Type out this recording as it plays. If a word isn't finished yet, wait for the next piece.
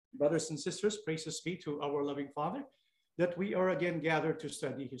Brothers and sisters, praises be to our loving Father that we are again gathered to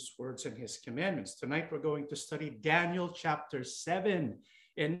study his words and his commandments. Tonight we're going to study Daniel chapter 7.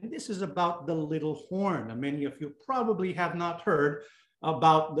 And this is about the little horn. Now, many of you probably have not heard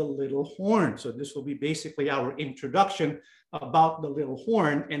about the little horn. So this will be basically our introduction about the little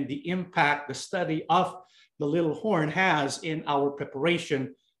horn and the impact the study of the little horn has in our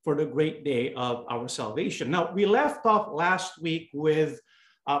preparation for the great day of our salvation. Now, we left off last week with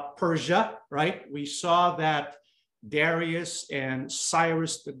Persia, right? We saw that Darius and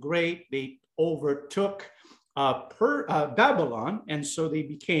Cyrus the Great, they overtook Babylon, and so they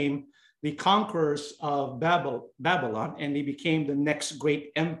became the conquerors of Babylon, and they became the next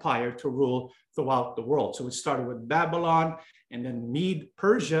great empire to rule throughout the world. So it started with Babylon, and then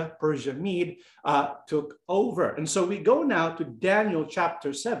Persia Mede took over. And so we go now to Daniel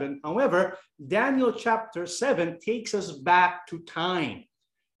chapter 7. However, Daniel chapter 7 takes us back to time.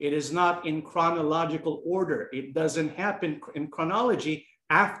 It is not in chronological order. It doesn't happen in chronology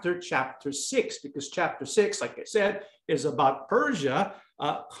after chapter 6, because chapter 6, like I said, is about Persia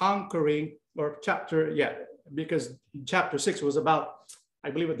conquering, because chapter 6 was about,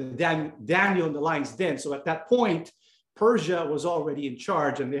 I believe, Daniel in the lion's den. So at that point, Persia was already in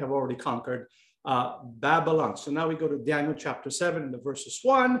charge, and they have already conquered Babylon. So now we go to Daniel chapter 7 in the verses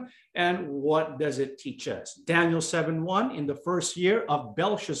 1. And what does it teach us? Daniel 7:1, in the first year of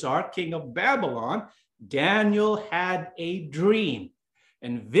Belshazzar, king of Babylon, Daniel had a dream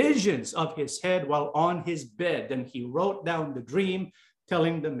and visions of his head while on his bed. Then he wrote down the dream,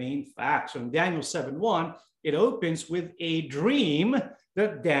 telling the main facts. So in Daniel 7:1, it opens with a dream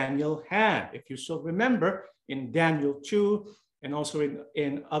that Daniel had. If you still remember, in Daniel 2, and also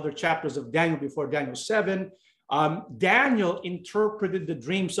in other chapters of Daniel before Daniel 7, Daniel interpreted the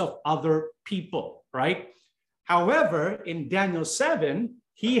dreams of other people, right? However, in Daniel 7,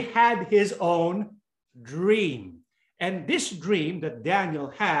 he had his own dream. And this dream that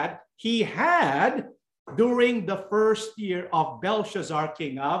Daniel had, he had during the first year of Belshazzar,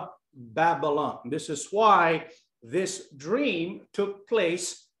 king of Babylon. This is why this dream took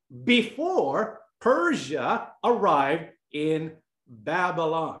place before Persia arrived in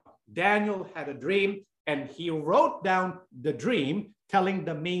Babylon. Daniel had a dream, and he wrote down the dream, telling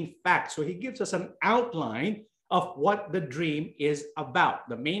the main facts. So he gives us an outline of what the dream is about,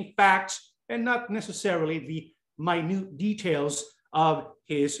 the main facts, and not necessarily the minute details of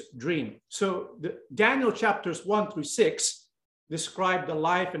his dream. So Daniel chapters 1 through 6 describe the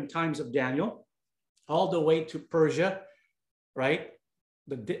life and times of Daniel, all the way to Persia, right?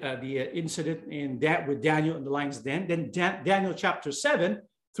 The incident with Daniel in the lion's den. Then Daniel chapter 7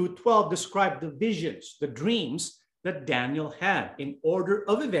 through 12 describe the visions, the dreams that Daniel had. In order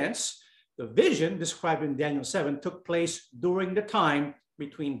of events, the vision described in Daniel 7 took place during the time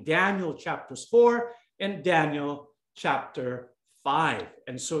between Daniel chapters 4 and Daniel chapter 5.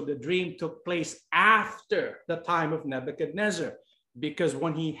 And so the dream took place after the time of Nebuchadnezzar, because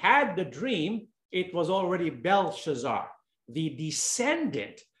when he had the dream, it was already Belshazzar, the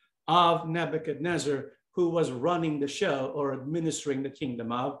descendant of Nebuchadnezzar, who was running the show or administering the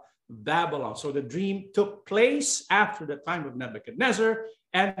kingdom of Babylon. So the dream took place after the time of Nebuchadnezzar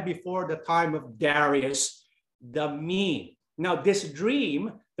and before the time of Darius the Mede. Now, this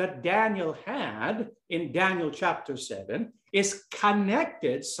dream that Daniel had in Daniel chapter 7 is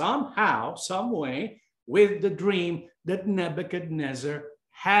connected somehow, some way, with the dream that Nebuchadnezzar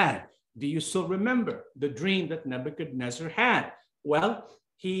had. Do you still remember the dream that Nebuchadnezzar had? Well,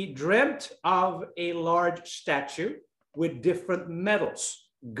 he dreamt of a large statue with different metals: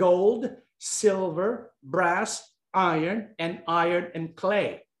 gold, silver, brass, iron and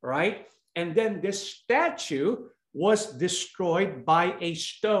clay, right? And then this statue was destroyed by a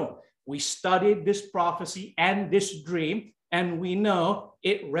stone. We studied this prophecy and this dream, and we know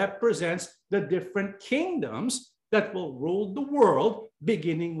it represents the different kingdoms that will rule the world,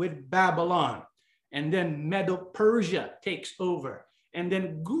 beginning with Babylon. And then Medo-Persia takes over. And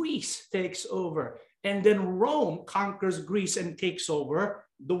then Greece takes over. And then Rome conquers Greece and takes over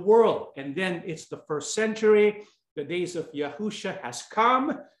the world. And then it's the first century. The days of Yahusha has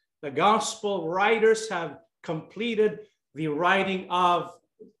come. The gospel writers have completed the writing of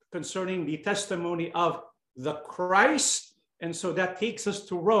concerning the testimony of the Christ. And so that takes us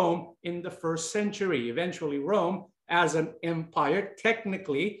to Rome in the first century. Eventually, Rome as an empire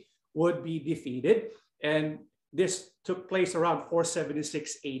technically would be defeated. And this took place around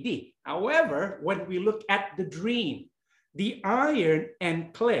 476 AD. However, when we look at the dream, the iron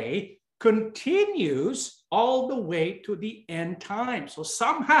and clay continues all the way to the end time. So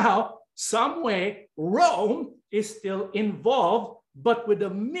somehow, some way, Rome is still involved but with a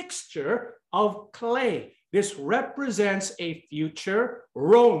mixture of clay. This represents a future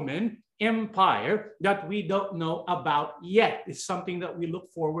Roman Empire that we don't know about yet. It's something that we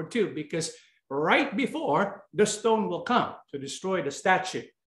look forward to, because right before the stone will come to destroy the statue,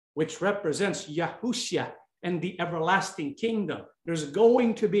 which represents Yahushua and the everlasting kingdom, there's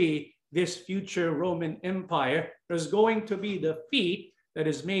going to be this future Roman Empire. There's going to be the feet that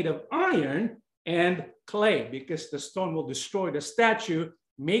is made of iron and clay, because the stone will destroy the statue,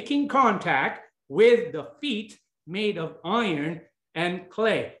 making contact with the feet made of iron and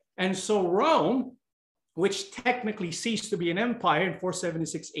clay. And so Rome, which technically ceased to be an empire in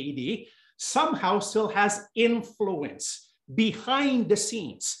 476 AD, somehow still has influence behind the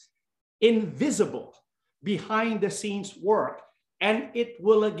scenes, invisible behind the scenes work. And it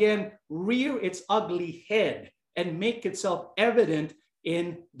will again rear its ugly head and make itself evident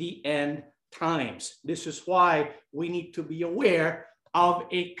in the end times. This is why we need to be aware of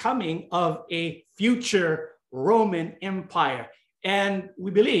a coming of a future Roman Empire. And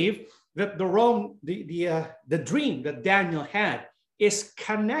we believe that the dream that Daniel had is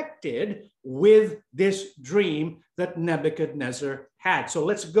connected with this dream that Nebuchadnezzar had. So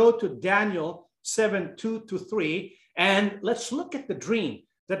let's go to Daniel 7:2-3, and let's look at the dream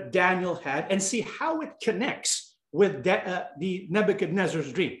that Daniel had and see how it connects with the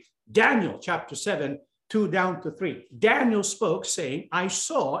Nebuchadnezzar's dream. Daniel chapter 7:2-3. Daniel spoke, saying, I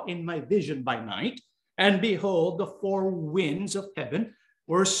saw in my vision by night, and behold, the four winds of heaven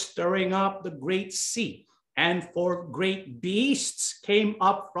were stirring up the great sea, and four great beasts came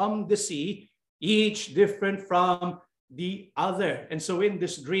up from the sea, each different from the other. And so in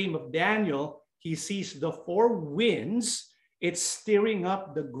this dream of Daniel, he sees the four winds, it's stirring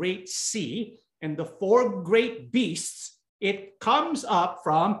up the great sea, and the four great beasts, it comes up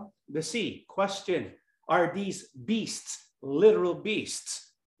from the sea. Question, are these beasts literal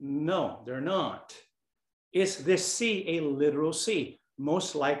beasts? No, they're not. Is this sea a literal sea?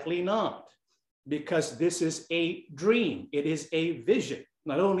 Most likely not, because this is a dream. It is a vision.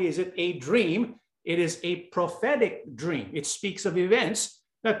 Not only is it a dream, it is a prophetic dream. It speaks of events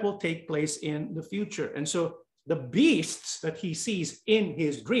that will take place in the future. And so the beasts that he sees in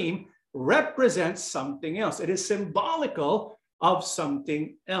his dream represents something else. It is symbolical of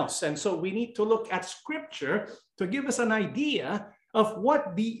something else. And so we need to look at scripture to give us an idea of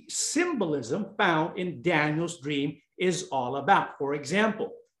what the symbolism found in Daniel's dream is all about. For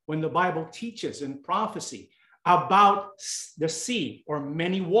example, when the Bible teaches in prophecy about the sea or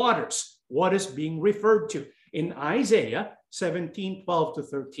many waters, what is being referred to? In Isaiah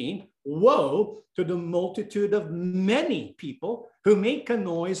 17:12-13, woe to the multitude of many people who make a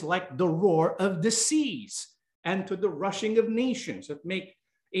noise like the roar of the seas, and to the rushing of nations that make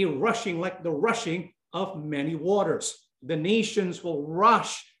a rushing like the rushing of many waters. The nations will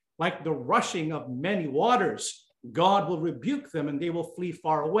rush like the rushing of many waters. God will rebuke them and they will flee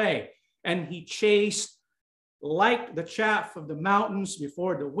far away. And he chased like the chaff of the mountains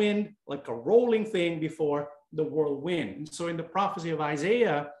before the wind, like a rolling thing before the whirlwind. And so in the prophecy of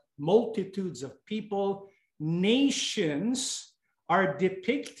Isaiah, multitudes of people, nations are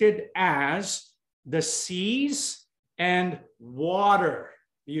depicted as the seas and water.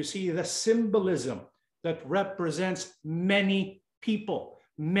 You see the symbolism that represents many people,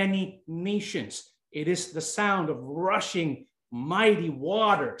 many nations. It is the sound of rushing mighty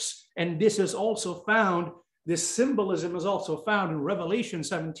waters. And this is also found, this symbolism is also found in Revelation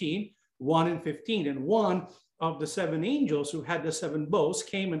 17:1-15. And one of the seven angels who had the seven bowls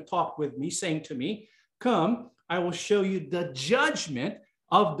came and talked with me, saying to me, come, I will show you the judgment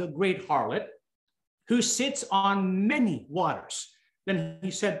of the great harlot who sits on many waters. Then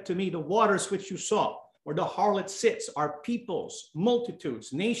he said to me, the waters which you saw, where the harlot sits, are peoples,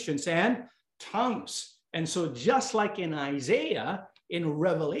 multitudes, nations, and tongues. And so just like in Isaiah, in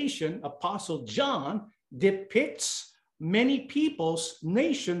Revelation, Apostle John depicts many peoples,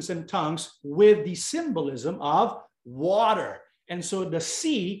 nations, and tongues with the symbolism of water. And so the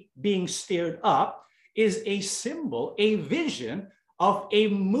sea being stirred up is a symbol, a vision of a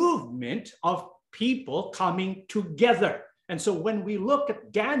movement of people coming together. And so when we look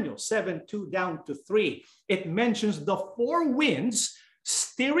at Daniel 7:2-3, it mentions the four winds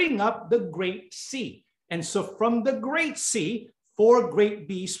stirring up the great sea. And so from the great sea, four great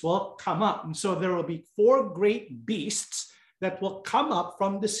beasts will come up. And so there will be four great beasts that will come up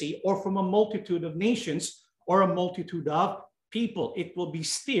from the sea, or from a multitude of nations, or a multitude of people. It will be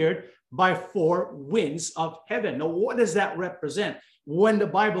steered by four winds of heaven. Now, what does that represent? When the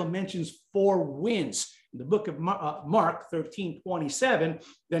Bible mentions four winds, in the book of Mark 13:27,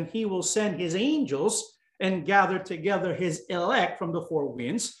 then he will send his angels and gather together his elect from the four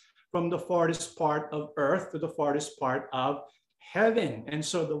winds, from the farthest part of earth to the farthest part of heaven. And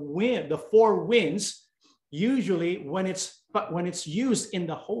so the four winds, usually when it's used in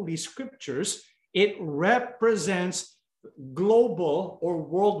the Holy Scriptures, it represents global or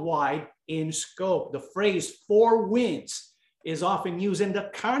worldwide in scope. The phrase four winds is often used in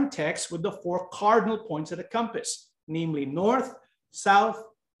the context with the four cardinal points of the compass, namely north, south,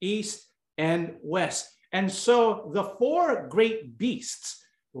 east, and west. And so the four great beasts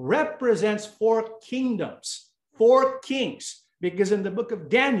represents four kingdoms, four kings, because in the book of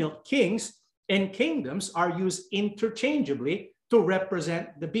Daniel, kings and kingdoms are used interchangeably to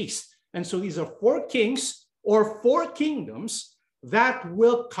represent the beast. And so these are four kings or four kingdoms that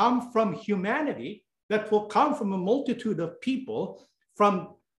will come from humanity, that will come from a multitude of people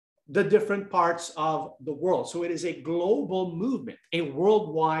from the different parts of the world. So it is a global movement, a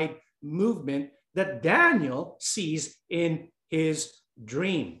worldwide movement that Daniel sees in his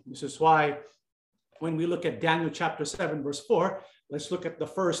dream. This is why when we look at Daniel chapter 7, verse 4, let's look at the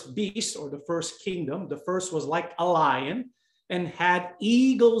first beast or the first kingdom. The first was like a lion and had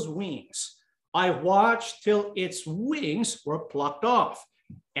eagle's wings. I watched till its wings were plucked off,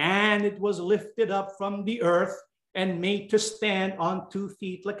 and it was lifted up from the earth and made to stand on 2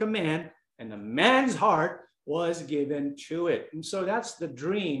 feet like a man, and a man's heart was given to it. And so that's the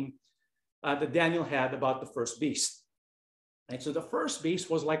dream that Daniel had about the first beast. And so the first beast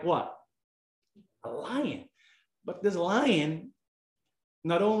was like what? A lion. But this lion,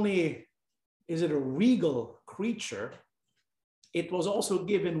 not only is it a regal creature, it was also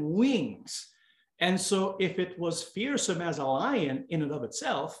given wings. And so if it was fearsome as a lion in and of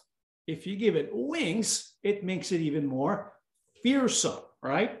itself, if you give it wings, it makes it even more fearsome,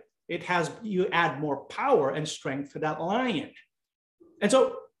 right? You add more power and strength to that lion. And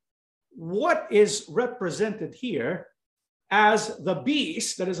so what is represented here as the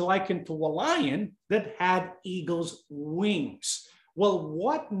beast that is likened to a lion that had eagle's wings? Well,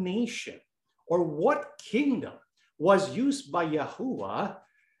 what nation or what kingdom was used by Yahuwah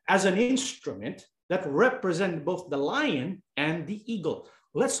as an instrument that represented both the lion and the eagle?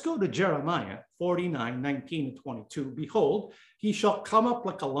 Let's go to Jeremiah 49, 19 and 22. Behold, he shall come up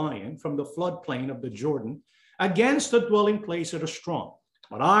like a lion from the floodplain of the Jordan against the dwelling place of the strong.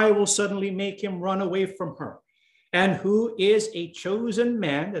 But I will suddenly make him run away from her. And who is a chosen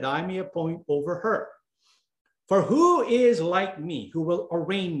man that I may appoint over her? For who is like me, who will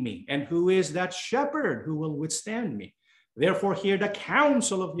arraign me? And who is that shepherd who will withstand me? Therefore hear the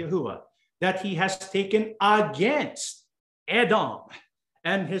counsel of Yahuwah that he has taken against Edom,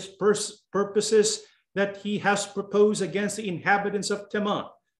 and his purposes that he has proposed against the inhabitants of Teman.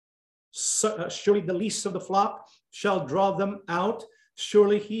 Surely the least of the flock shall draw them out.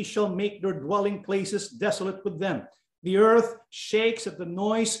 Surely he shall make their dwelling places desolate with them. The earth shakes at the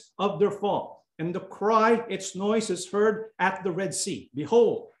noise of their fall, and the cry, its noise is heard at the Red Sea.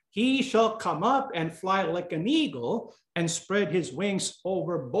 Behold, he shall come up and fly like an eagle and spread his wings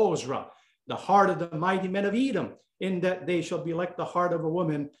over Bozrah, the heart of the mighty men of Edom, in that they shall be like the heart of a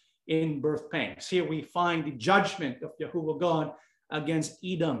woman in birth pangs. Here we find the judgment of Yahuwah God against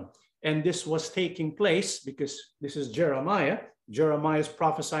Edom. And this was taking place because this is Jeremiah. Jeremiah is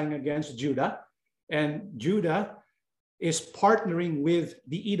prophesying against Judah. And Judah is partnering with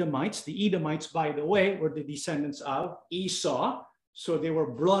the Edomites. The Edomites, by the way, were the descendants of Esau. So they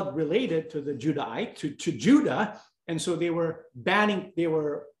were blood related to the Judahite, to Judah. And so they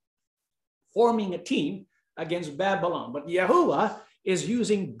were forming a team against Babylon. But Yahuwah is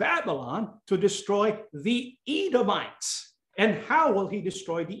using Babylon to destroy the Edomites. And how will he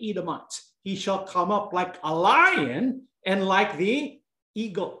destroy the Edomites? He shall come up like a lion and like the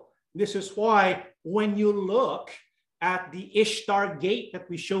eagle. This is why when you look at the Ishtar gate that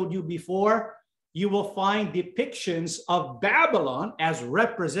we showed you before, you will find depictions of Babylon as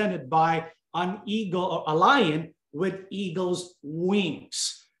represented by an eagle or a lion with eagle's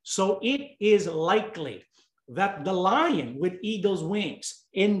wings. So it is likely that the lion with eagle's wings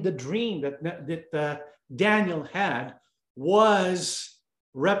in the dream that Daniel had was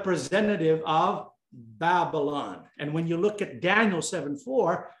representative of Babylon. And when you look at Daniel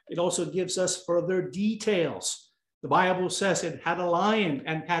 7:4, it also gives us further details. The Bible says it had a lion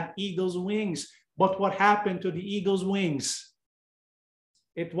and had eagle's wings. But what happened to the eagle's wings?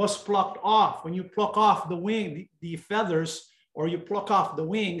 It was plucked off. When you pluck off the wing, the feathers, or you pluck off the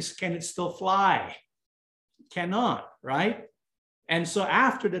wings, can it still fly? Cannot, right? And so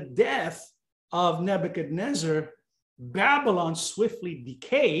after the death of Nebuchadnezzar, Babylon swiftly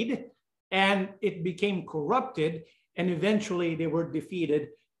decayed and it became corrupted, and eventually they were defeated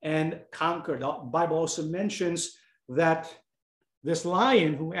and conquered. The Bible also mentions that this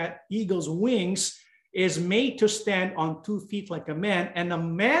lion who had eagle's wings is made to stand on 2 feet like a man, and a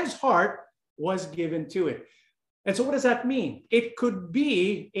man's heart was given to it. And so what does that mean? It could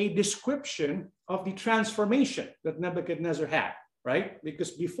be a description of the transformation that Nebuchadnezzar had, right?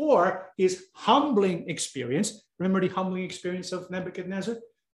 Because before his humbling experience, remember the humbling experience of Nebuchadnezzar?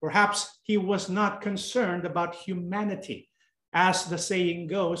 Perhaps he was not concerned about humanity. As the saying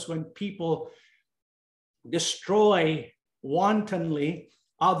goes, when people destroy wantonly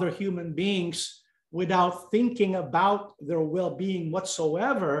other human beings without thinking about their well-being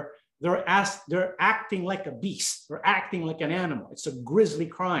whatsoever, they're acting like a beast. They're acting like an animal. It's a grisly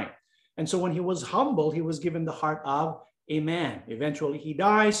crime. And so when he was humbled, he was given the heart of a man. Eventually he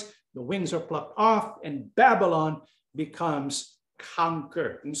dies, the wings are plucked off, and Babylon becomes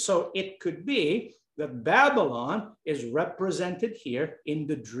conquered. And so it could be that Babylon is represented here in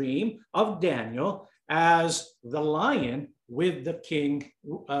the dream of Daniel as the lion with the king,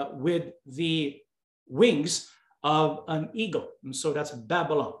 with the wings of an eagle. And so that's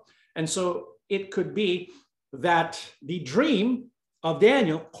Babylon. And so it could be that the dream of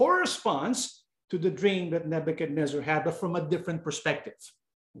Daniel corresponds to the dream that Nebuchadnezzar had, but from a different perspective.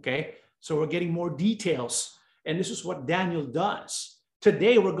 Okay, so we're getting more details, and this is what Daniel does.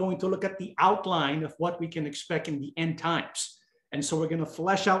 Today, we're going to look at the outline of what we can expect in the end times. And so we're going to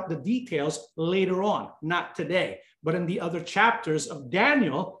flesh out the details later on, not today, but in the other chapters of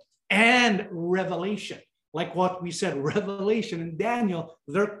Daniel and Revelation. Like what we said, Revelation and Daniel,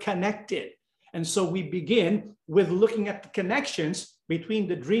 they're connected. And so we begin with looking at the connections between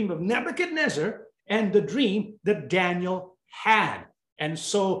the dream of Nebuchadnezzar and the dream that Daniel had. And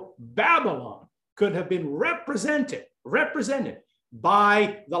so Babylon could have been represented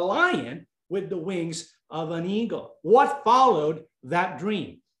by the lion with the wings of an eagle. What followed that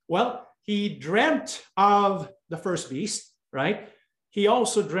dream? Well, he dreamt of the first beast, right? He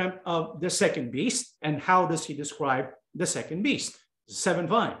also dreamt of the second beast. And how does he describe the second beast?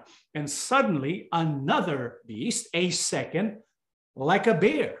 7:5. And suddenly another beast, a second, like a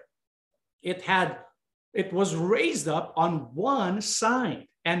bear. It was raised up on one side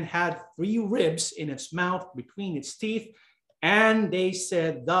and had 3 ribs in its mouth between its teeth. And they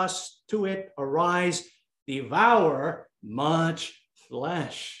said thus to it, arise, devour much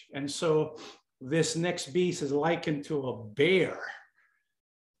flesh. And so this next beast is likened to a bear.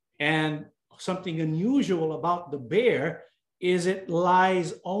 And something unusual about the bear is it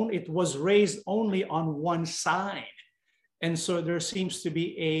was raised only on one side. And so there seems to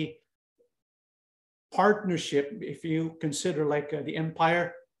be a partnership, if you consider like the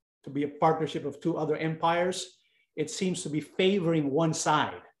empire to be a partnership of 2 other empires, it seems to be favoring one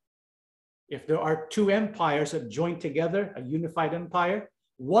side. If there are 2 empires that joined together, a unified empire,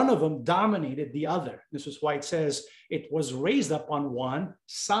 one of them dominated the other. This is why it says it was raised up on one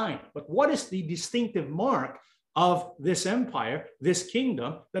side. But what is the distinctive mark of this empire, this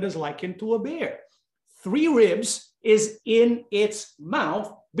kingdom that is likened to a bear? 3 ribs is in its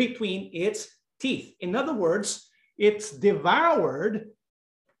mouth between its teeth. In other words, it's devoured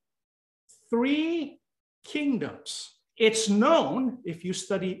 3 kingdoms. It's known, if you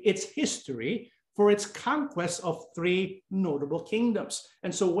study its history, for its conquest of 3 notable kingdoms.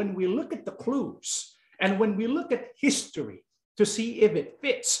 And so when we look at the clues and when we look at history to see if it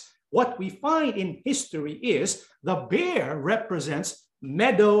fits, what we find in history is the bear represents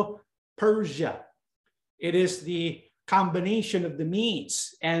Medo-Persia. It is the combination of the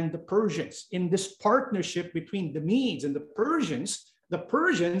Medes and the Persians. In this partnership between the Medes and the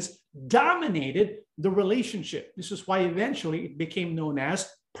Persians dominated the relationship. This is why eventually it became known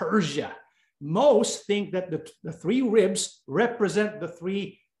as Persia. Most think that the 3 ribs represent the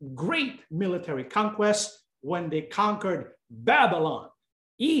 3 great military conquests when they conquered Babylon,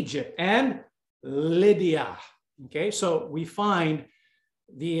 Egypt, and Lydia. Okay, so we find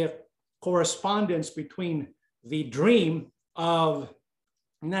the correspondence between the dream of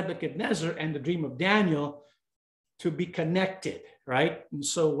Nebuchadnezzar and the dream of Daniel to be connected, right? And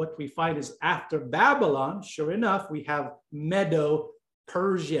so what we find is after Babylon, sure enough, we have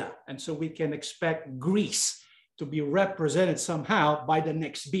Medo-Persia. And so we can expect Greece to be represented somehow by the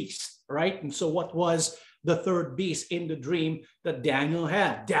next beast, right? And so what was the third beast in the dream that Daniel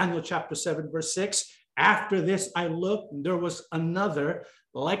had? Daniel chapter 7, verse 6. After this I looked, and there was another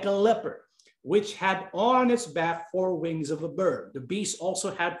like a leopard, which had on its back 4 wings of a bird. The beast also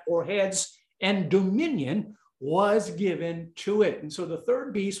had 4 heads, and dominion was given to it. And so the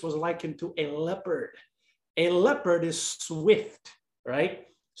third beast was likened to a leopard. A leopard is swift, right?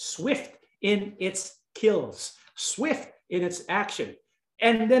 Swift in its kills, swift in its action.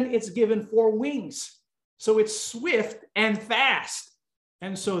 And then it's given 4 wings. So it's swift and fast.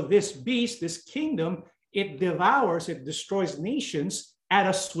 And so this beast, this kingdom, it devours, it destroys nations at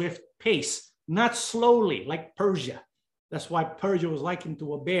a swift pace, not slowly like Persia. That's why Persia was likened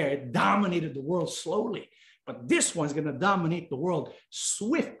to a bear. It dominated the world slowly. But this one's going to dominate the world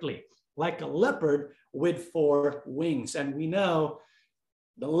swiftly, like a leopard with 4 wings. And we know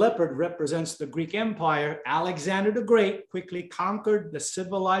the leopard represents the Greek Empire. Alexander the Great quickly conquered the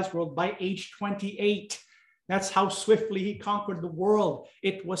civilized world by age 28. That's how swiftly he conquered the world.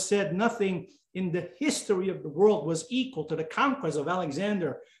 It was said nothing in the history of the world was equal to the conquest of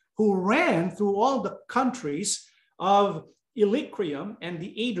Alexander, who ran through all the countries of Illyricum and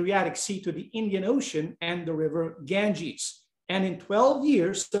the Adriatic Sea to the Indian Ocean and the river Ganges. And in 12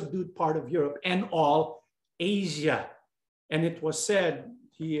 years, subdued part of Europe and all Asia. And it was said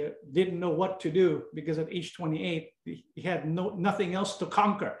he didn't know what to do because at age 28, he had nothing else to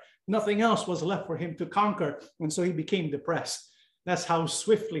conquer. Nothing else was left for him to conquer. And so he became depressed. That's how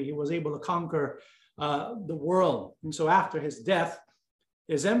swiftly he was able to conquer the world. And so after his death,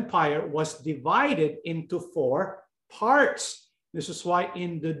 his empire was divided into 4 parts. This is why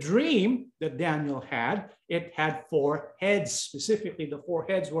in the dream that Daniel had, it had 4 heads. Specifically, the 4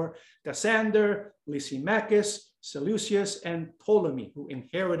 heads were Cassander, Lysimachus, Seleucus, and Ptolemy, who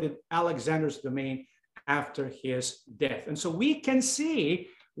inherited Alexander's domain after his death. And so we can see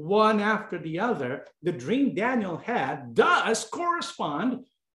one after the other, the dream Daniel had does correspond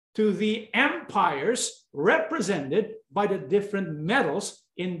to the empires represented by the different metals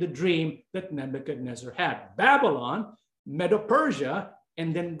in the dream that Nebuchadnezzar had. Babylon, Medo-Persia,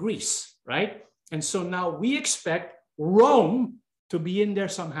 and then Greece, right? And so now we expect Rome to be in there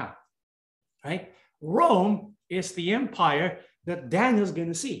somehow, right? Rome is the empire that Daniel's going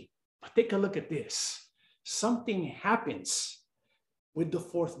to see. But take a look at this. Something happens with the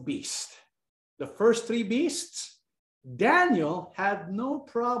 4th beast. The first 3 beasts, Daniel had no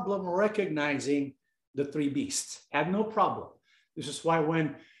problem recognizing the 3 beasts, had no problem. This is why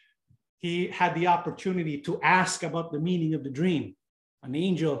when he had the opportunity to ask about the meaning of the dream, an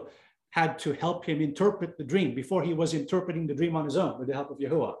angel had to help him interpret the dream before he was interpreting the dream on his own with the help of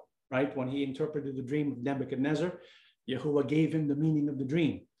Yahuwah, right? When he interpreted the dream of Nebuchadnezzar, Yahuwah gave him the meaning of the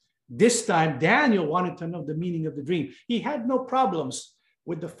dream. This time, Daniel wanted to know the meaning of the dream. He had no problems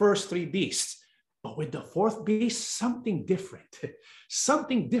with the first 3 beasts, but with the 4th beast, something different.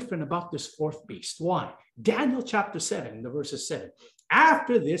 Something different about this 4th beast. Why? Daniel chapter 7, the verses 7.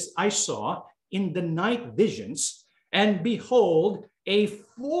 After this, I saw in the night visions, and behold, a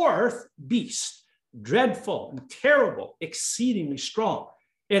 4th beast, dreadful and terrible, exceedingly strong.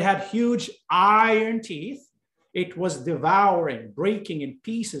 It had huge iron teeth. It was devouring, breaking in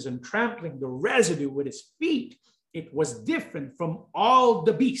pieces, and trampling the residue with its feet. It was different from all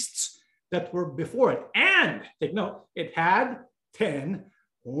the beasts that were before it. And, take note, it had 10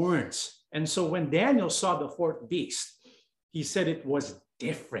 horns. And so when Daniel saw the 4th beast, he said it was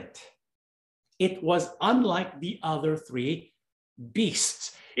different. It was unlike the other 3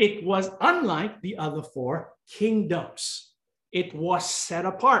 beasts. It was unlike the other 4 kingdoms. It was set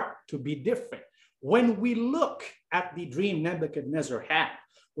apart to be different. When we look at the dream Nebuchadnezzar had,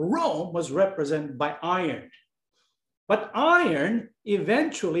 Rome was represented by iron. But iron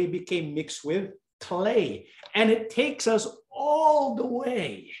eventually became mixed with clay. And it takes us all the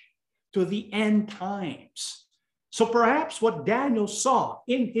way to the end times. So perhaps what Daniel saw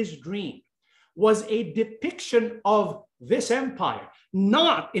in his dream was a depiction of this empire,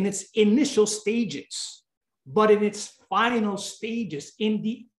 not in its initial stages, but in its final stages in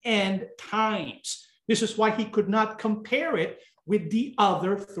the end times. This is why he could not compare it with the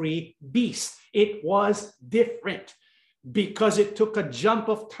other 3 beasts. It was different because it took a jump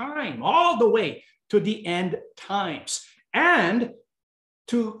of time all the way to the end times. And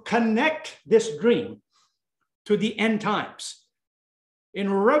to connect this dream to the end times,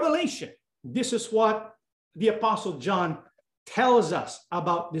 in Revelation, this is what the Apostle John tells us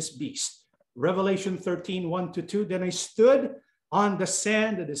about this beast. Revelation 13, 1-2, then I stood on the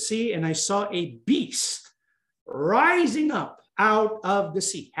sand of the sea, and I saw a beast rising up out of the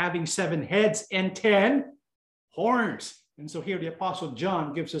sea, having 7 heads and 10 horns. And so here the Apostle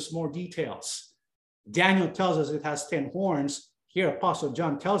John gives us more details. Daniel tells us it has 10 horns. Here Apostle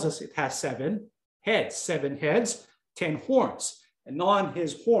John tells us it has 7 heads. 7 heads, 10 horns. And on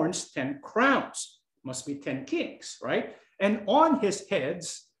his horns, 10 crowns. Must be 10 kings, right? And on his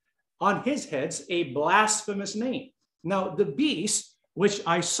heads, a blasphemous name. Now, the beast, which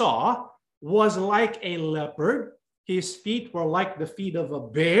I saw, was like a leopard. His feet were like the feet of a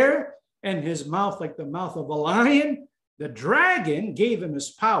bear, and his mouth like the mouth of a lion. The dragon gave him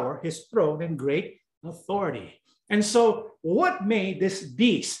his power, his throne, and great authority. And so what made this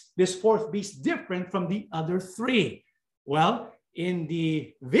beast, this fourth beast, different from the other three? Well, in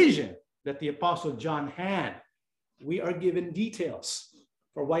the vision that the Apostle John had, we are given details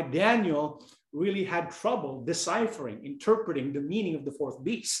for why Daniel really had trouble deciphering, interpreting the meaning of the fourth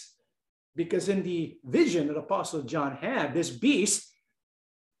beast. Because in the vision that Apostle John had, this beast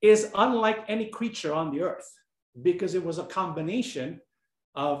is unlike any creature on the earth, because it was a combination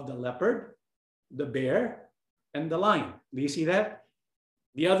of the leopard, the bear, and the lion. Do you see that?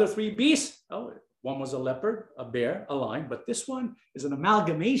 The other three beasts, one was a leopard, a bear, a lion, but this one is an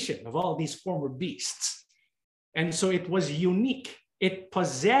amalgamation of all these former beasts. And so it was unique. It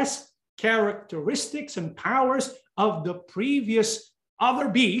possessed characteristics and powers of the previous other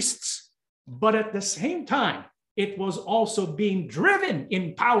beasts, but at the same time, it was also being driven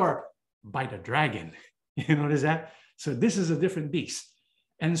in power by the dragon. You notice that? So this is a different beast.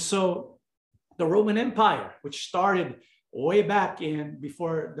 And so the Roman Empire, which started way back in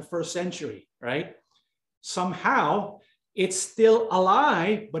before the first century, right? Somehow it's still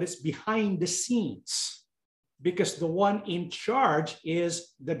alive, but it's behind the scenes because the one in charge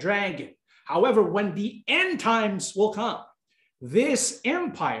is the dragon. However, when the end times will come, this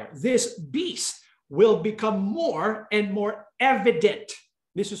empire, this beast will become more and more evident.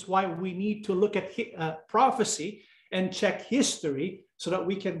 This is why we need to look at prophecy and check history so that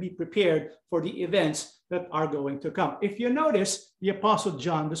we can be prepared for the events that are going to come. If you notice, the Apostle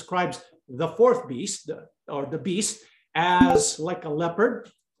John describes the fourth beast, the beast, as like a leopard,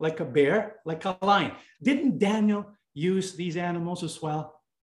 like a bear, like a lion. Didn't Daniel use these animals as well?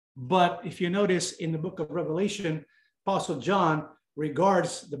 But if you notice in the book of Revelation, Apostle John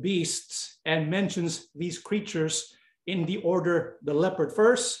regards the beasts and mentions these creatures in the order: the leopard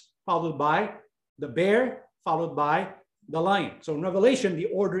first, followed by the bear, followed by the lion. So in Revelation, the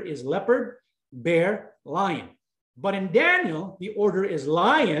order is leopard, bear, lion. But in Daniel, the order is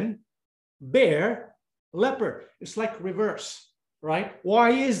lion, bear, leopard. It's like reverse, right?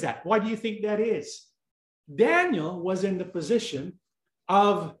 Why is that? Why do you think that is? Daniel was in the position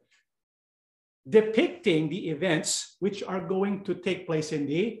of depicting the events which are going to take place in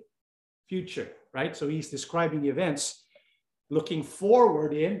the future, right? So he's describing events looking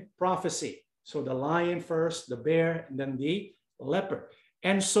forward in prophecy. So the lion first, the bear, and then the leopard.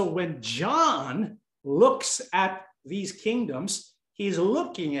 And so when John looks at these kingdoms, he's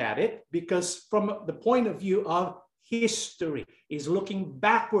looking at it because from the point of view of history, he's looking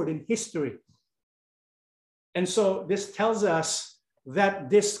backward in history. And so this tells us that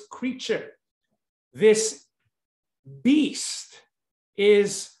this creature, this beast,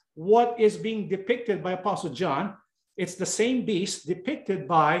 is what is being depicted by Apostle John. It's the same beast depicted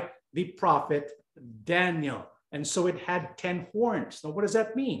by the prophet Daniel. And so it had 10 horns. Now, what does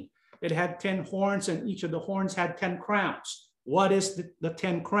that mean? It had 10 horns, and each of the horns had 10 crowns. What is the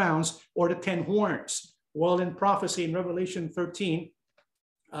 10 crowns or the 10 horns? Well, in prophecy in Revelation 13,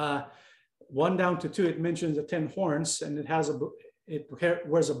 1 down to 2, it mentions the 10 horns, and it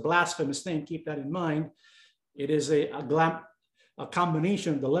wears a blasphemous name. Keep that in mind. It is a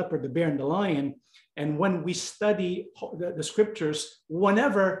combination of the leopard, the bear, and the lion. And when we study the scriptures,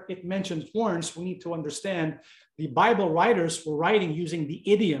 whenever it mentions horns, we need to understand the Bible writers were writing using the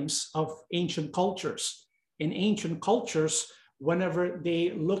idioms of ancient cultures. In ancient cultures, whenever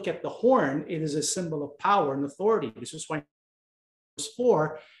they look at the horn, it is a symbol of power and authority. This is why verse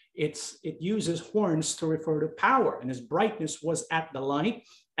 4, it uses horns to refer to power. And his brightness was at the light,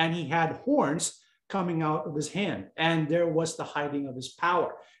 and he had horns coming out of his hand, and there was the hiding of his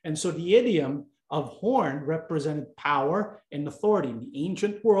power. And so the idiom of horn represented power and authority. In the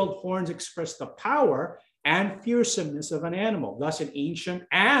ancient world, horns expressed the power and fearsomeness of an animal. Thus, in ancient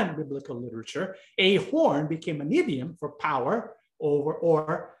and biblical literature, a horn became an idiom for power over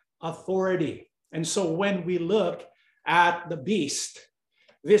or authority. And so when we look at the beast,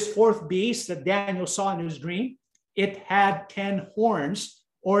 this fourth beast that Daniel saw in his dream, it had 10 horns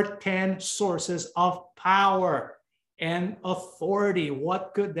or 10 sources of power and authority.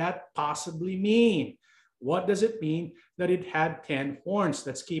 What could that possibly mean? What does it mean that it had 10 horns?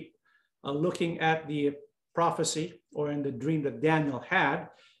 Let's keep looking at the prophecy or in the dream that Daniel had.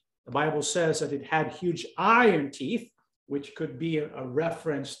 The Bible says that it had huge iron teeth, which could be a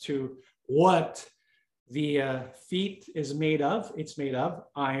reference to what the feet is made of. It's made of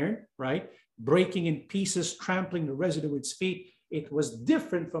iron, right? Breaking in pieces, trampling the residue with its feet. It was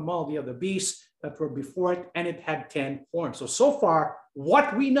different from all the other beasts that were before it, and it had 10 horns. So far,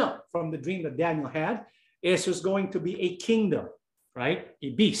 what we know from the dream that Daniel had is there's going to be a kingdom, right? A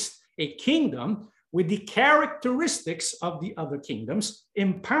beast, a kingdom with the characteristics of the other kingdoms,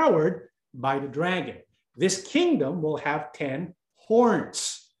 empowered by the dragon. This kingdom will have 10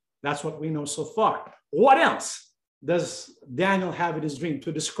 horns. That's what we know so far. What else does Daniel have in his dream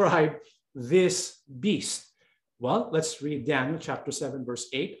to describe this beast? Well, let's read Daniel chapter 7, verse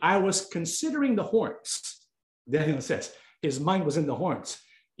 8. I was considering the horns. Daniel says his mind was in the horns.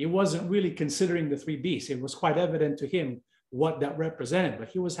 He wasn't really considering the three beasts. It was quite evident to him what that represented, but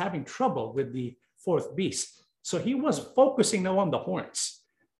he was having trouble with the fourth beast. So he was focusing now on the horns.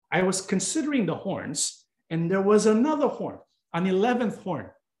 I was considering the horns, and there was another horn, an 11th horn,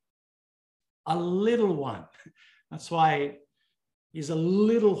 a little one. That's why he's a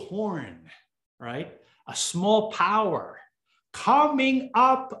little horn, right? A small power coming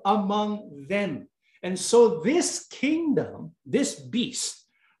up among them. And so this kingdom, this beast,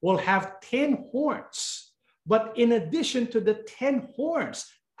 will have 10 horns. But in addition to the 10 horns,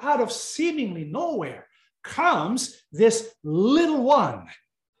 out of seemingly nowhere comes this little one,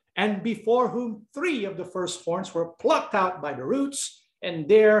 and before whom 3 of the first horns were plucked out by the roots, and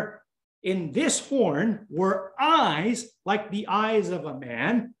there in this horn were eyes like the eyes of a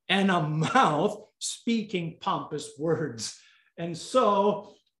man, and a mouth speaking pompous words. And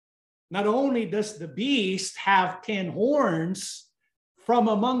so not only does the beast have 10 horns, from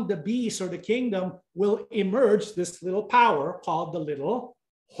among the beasts or the kingdom will emerge this little power called the little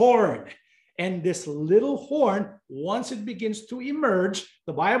horn. And this little horn, once it begins to emerge,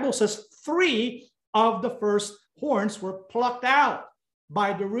 the Bible says 3 of the first horns were plucked out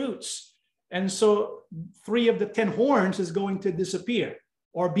by the roots. And so 3 of the 10 horns is going to disappear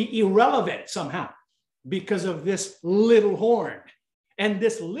or be irrelevant somehow because of this little horn. And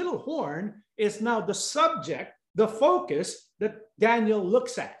this little horn is now the subject, the focus that Daniel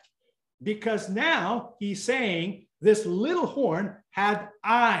looks at. Because now he's saying this little horn had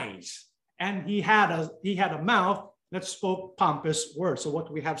eyes, and he had a mouth that spoke pompous words. So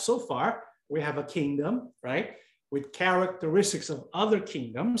what we have so far, we have a kingdom, right, with characteristics of other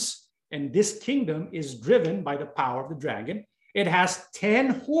kingdoms. And this kingdom is driven by the power of the dragon. It has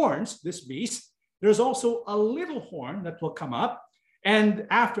 10 horns, this beast. There's also a little horn that will come up. And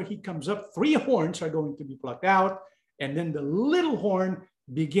after he comes up, 3 horns are going to be plucked out. And then the little horn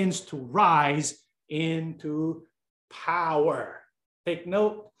begins to rise into power. Take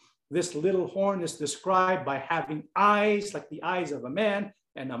note, this little horn is described by having eyes like the eyes of a man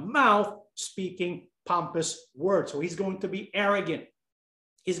and a mouth speaking pompous words. So he's going to be arrogant.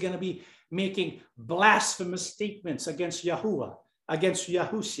 He's going to be making blasphemous statements against Yahuwah, against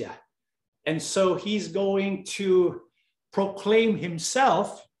Yahushua. And so he's going to proclaim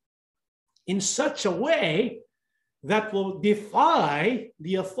himself in such a way that will defy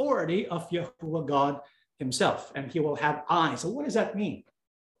the authority of Yahuwah God himself. And he will have eyes. So what does that mean?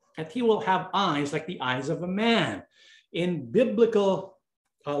 That he will have eyes like the eyes of a man. In biblical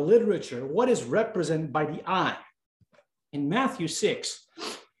literature, what is represented by the eye? In Matthew 6,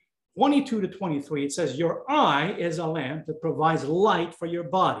 22 to 23, it says, your eye is a lamp that provides light for your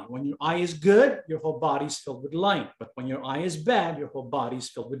body. When your eye is good, your whole body is filled with light. But when your eye is bad, your whole body is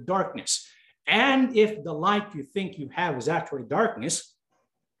filled with darkness. And if the light you think you have is actually darkness,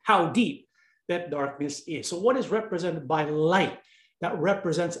 how deep that darkness is. So what is represented by light? That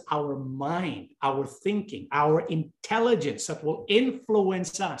represents our mind, our thinking, our intelligence that will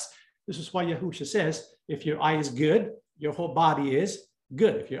influence us. This is why Yahushua says, if your eye is good, your whole body is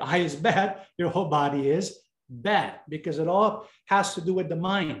good. If your eye is bad, your whole body is bad, because it all has to do with the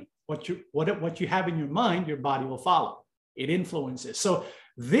mind. What you have in your mind, your body will follow. It influences. So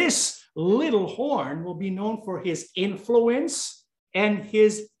this little horn will be known for his influence and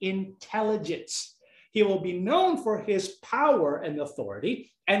his intelligence. He will be known for his power and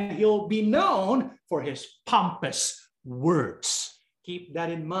authority, and he'll be known for his pompous words. Keep that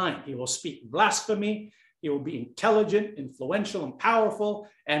in mind. He will speak blasphemy. He will be intelligent, influential, and powerful,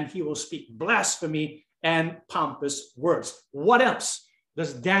 and he will speak blasphemy and pompous words. What else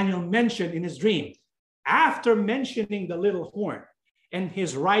does Daniel mention in his dream? After mentioning the little horn and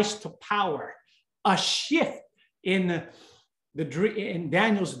his rise to power, a shift in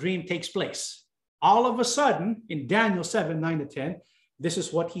Daniel's dream takes place. All of a sudden, in Daniel 7, 9 to 10, this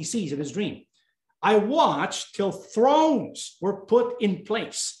is what he sees in his dream. I watched till thrones were put in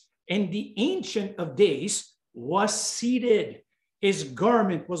place, and the Ancient of Days was seated. His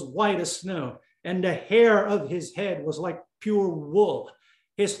garment was white as snow, and the hair of his head was like pure wool.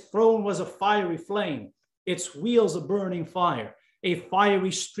 His throne was a fiery flame, its wheels a burning fire. A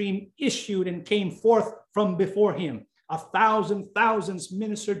fiery stream issued and came forth from before him. 1,000 thousands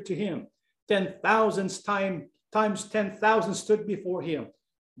ministered to him. 10,000 times 10,000 stood before him.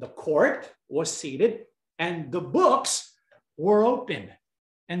 The court was seated, and the books were open.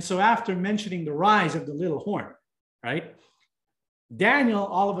 And so after mentioning the rise of the little horn, right, Daniel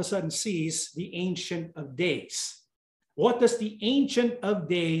all of a sudden sees the Ancient of Days. What does the Ancient of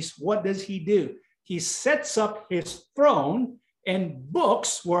Days, what does he do? He sets up his throne and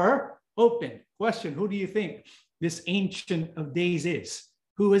books were open. Question, who do you think this Ancient of Days is?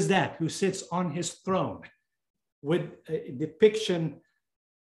 Who is that who sits on his throne? With a depiction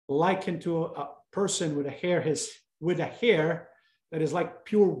likened to a person with a hair that is like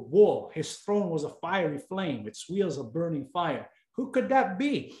pure wool. His throne was a fiery flame, its wheels of burning fire. Who could that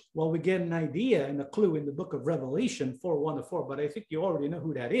be? Well, we get an idea and a clue in the book of Revelation 4:1-4, but I think you already know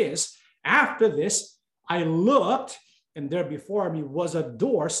who that is. After this, I looked, and there before me was a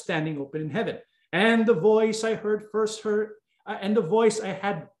door standing open in heaven. And the voice I had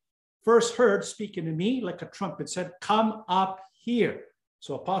first heard speaking to me like a trumpet said, "Come up here."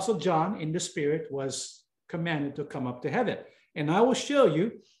 So Apostle John in the Spirit was commanded to come up to heaven. And I will show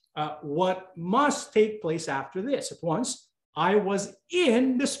you what must take place after this. At once, I was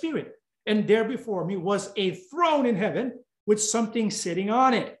in the Spirit, and there before me was a throne in heaven with something sitting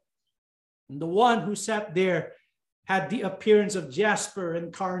on it. And the one who sat there had the appearance of jasper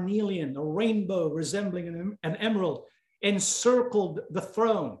and carnelian, a rainbow resembling an emerald, encircled the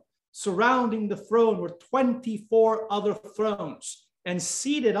throne. Surrounding the throne were 24 other thrones, and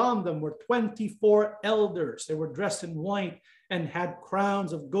seated on them were 24 elders. They were dressed in white and had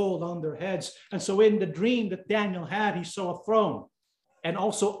crowns of gold on their heads. And so in the dream that Daniel had, he saw a throne and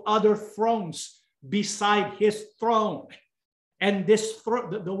also other thrones beside his throne. And this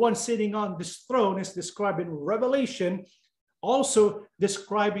the one sitting on this throne is described in Revelation, also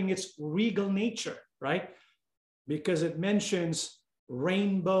describing its regal nature, right? Because it mentions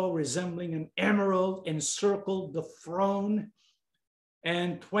rainbow resembling an emerald encircled the throne,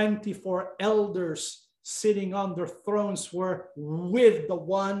 and 24 elders sitting on their thrones were with the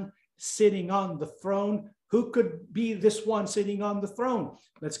one sitting on the throne. Who could be this one sitting on the throne?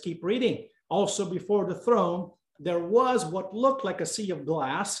 Let's keep reading. Also before the throne, there was what looked like a sea of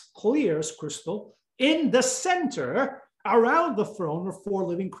glass, clear as crystal. In the center, around the throne, were 4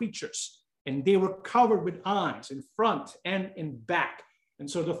 living creatures, and they were covered with eyes in front and in back. And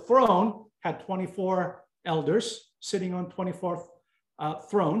so the throne had 24 elders sitting on 24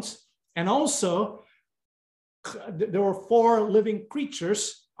 thrones. And also, there were 4 living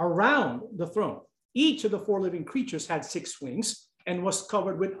creatures around the throne. Each of the 4 living creatures had 6 wings and was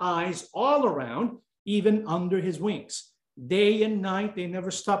covered with eyes all around, even under his wings. Day and night, they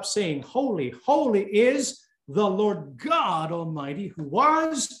never stopped saying, "Holy, holy is the Lord God Almighty, who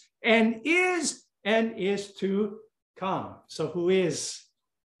was and is to come." So who is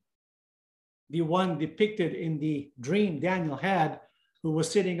the one depicted in the dream Daniel had, who was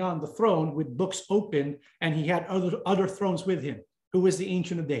sitting on the throne with books open, and he had other thrones with him? Who is the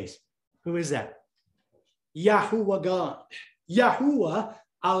Ancient of Days? Who is that? Yahuwah God, Yahuwah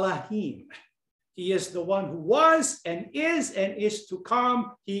Elohim. He is the one who was and is to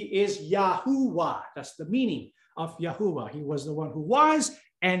come. He is Yahuwah. That's the meaning of Yahuwah. He was the one who was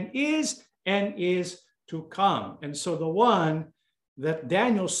and is to come. And so the one that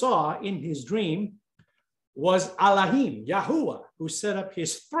Daniel saw in his dream was Elohim, Yahuwah, who set up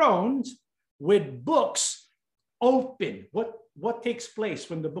his thrones with books open. What takes place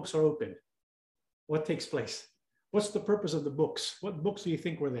when the books are opened? What takes place? What's the purpose of the books? What books do you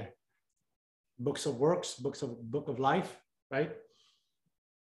think were there? Books of works, book of life, right?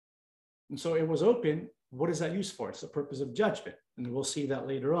 And so it was open. What is that used for? It's the purpose of judgment, and we'll see that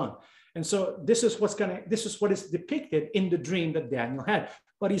later on. And so this is what is depicted in the dream that Daniel had.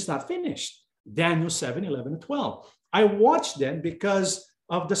 But he's not finished. Daniel 7:11-12. I watched them because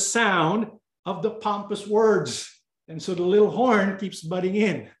of the sound of the pompous words. And so the little horn keeps butting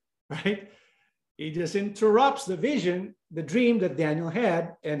in, right? He just interrupts the vision, the dream that Daniel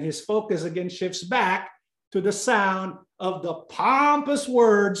had, and his focus again shifts back to the sound of the pompous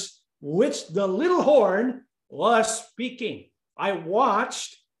words which the little horn was speaking. I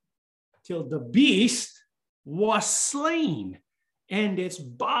watched till the beast was slain and its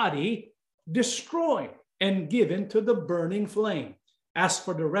body destroyed and given to the burning flame. As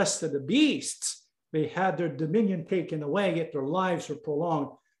for the rest of the beasts, they had their dominion taken away, yet their lives were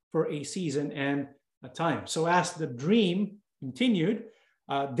prolonged for a season and a time. So as the dream continued,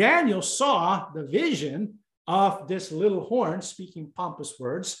 Daniel saw the vision of this little horn speaking pompous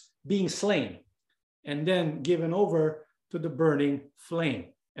words being slain and then given over to the burning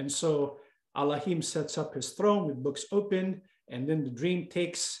flame. And so Elohim sets up his throne with books opened, and then the dream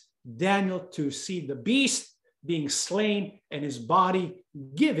takes Daniel to see the beast being slain and his body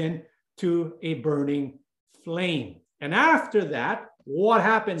given to a burning flame. And after that, what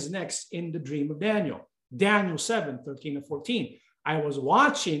happens next in the dream of Daniel? Daniel 7, 13 and 14. I was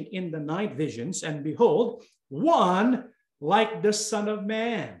watching in the night visions, and behold, one like the Son of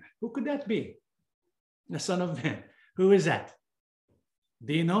Man. Who could that be? The Son of Man. Who is that?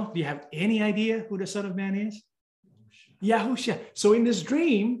 Do you know? Do you have any idea who the Son of Man is? Yahushua. So in this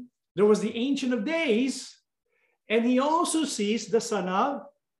dream, there was the Ancient of Days, and he also sees the Son of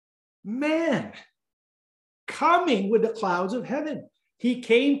Man coming with the clouds of heaven. He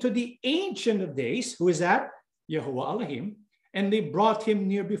came to the Ancient of Days. Who is that? Yahuwah Elohim. And they brought him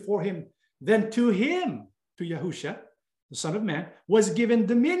near before him. Then to him, to Yahushua, the Son of Man, was given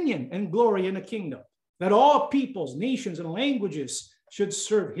dominion and glory and a kingdom, that all peoples, nations, and languages should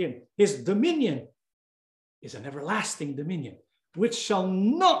serve him. His dominion is an everlasting dominion, which shall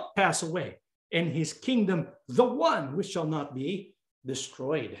not pass away, and his kingdom, the one which shall not be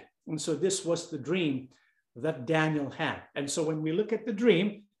destroyed. And so this was the dream that Daniel had. And so when we look at the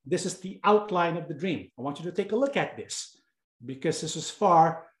dream, this is the outline of the dream. I want you to take a look at this, because this is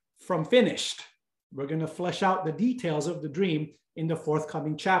far from finished. We're going to flesh out the details of the dream in the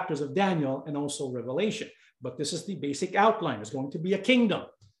forthcoming chapters of Daniel and also Revelation. But this is the basic outline. It's going to be a kingdom.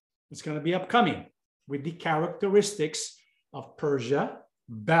 It's going to be upcoming with the characteristics of Persia,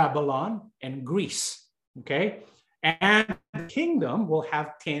 Babylon, and Greece. Okay? And the kingdom will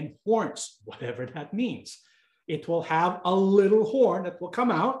have 10 horns, whatever that means. It will have a little horn that will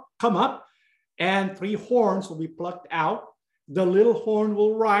come up, and 3 horns will be plucked out. The little horn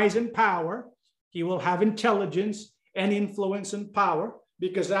will rise in power. He will have intelligence and influence and power,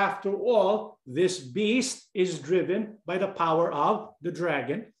 because after all, this beast is driven by the power of the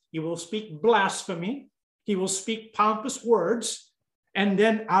dragon. He will speak blasphemy. He will speak pompous words. And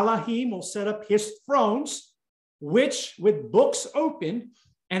then Elohim will set up his thrones, which with books open,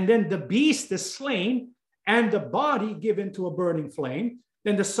 and then the beast is slain and the body given to a burning flame.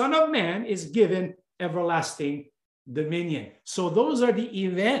 Then the Son of Man is given everlasting dominion. So those are the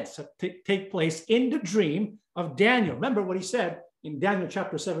events that take place in the dream of Daniel. Remember what he said in Daniel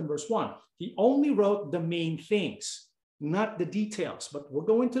chapter 7, verse 1. He only wrote the main things, not the details. But we're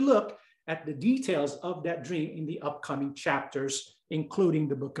going to look at the details of that dream in the upcoming chapters, including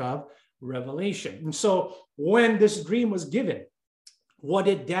the book of Revelation. And so when this dream was given, what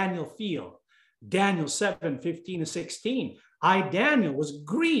did Daniel feel? Daniel 7, 15 and 16. I, Daniel, was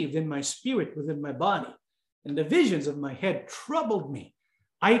grieved in my spirit within my body, and the visions of my head troubled me.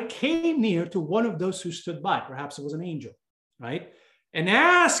 I came near to one of those who stood by, perhaps it was an angel, right? And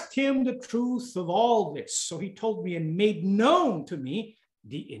asked him the truth of all this. So he told me and made known to me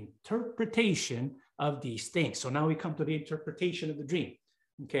the interpretation of these things. So now we come to the interpretation of the dream,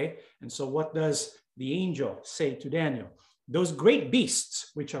 okay? And so what does the angel say to Daniel? Those great beasts,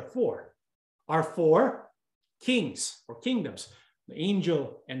 which are four kings or kingdoms. The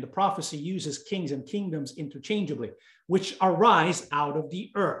angel and the prophecy uses kings and kingdoms interchangeably, which arise out of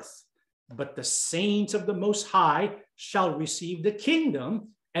the earth. But the saints of the Most High shall receive the kingdom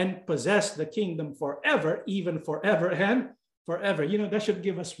and possess the kingdom forever, even forever and forever. You know, that should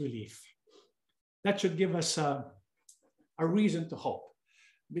give us relief. That should give us a reason to hope.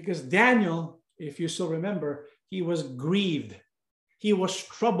 Because Daniel, if you still remember, he was grieved. He was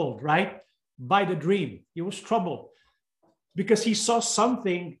troubled, right? By the dream. He was troubled because he saw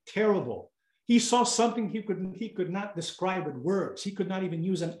something terrible. He saw something he could not describe with words. He could not even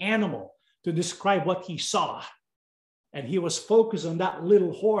use an animal to describe what he saw. And he was focused on that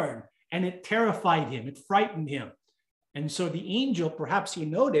little horn, and it terrified him. It frightened him. And so the angel, perhaps he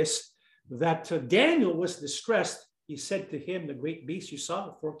noticed that Daniel was distressed. He said to him, the great beast you saw,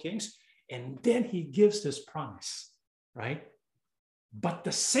 the 4 kings, and then he gives this promise, right? But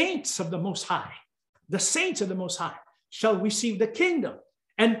the saints of the Most High, shall receive the kingdom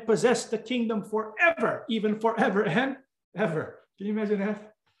and possess the kingdom forever, even forever and ever. Can you imagine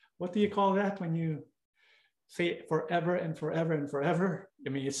that? What do you call that when you say forever and forever and forever? I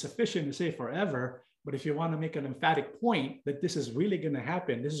mean, it's sufficient to say forever, but if you want to make an emphatic point that this is really going to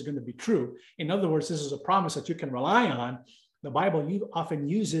happen, this is going to be true. In other words, this is a promise that you can rely on. The Bible often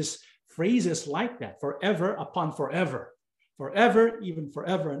uses phrases like that, forever upon forever, forever, even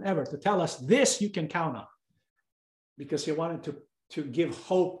forever and ever, to tell us this you can count on. Because he wanted to give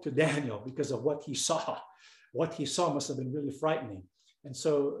hope to Daniel because of what he saw. What he saw must have been really frightening. And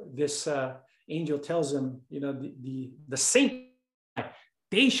so this angel tells him, you know, the saint,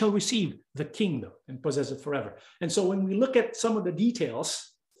 they shall receive the kingdom and possess it forever. And so when we look at some of the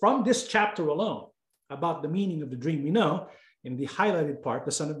details from this chapter alone about the meaning of the dream, we know in the highlighted part,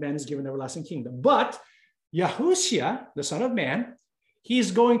 the Son of Man is given everlasting kingdom. But Yahushua, the Son of Man,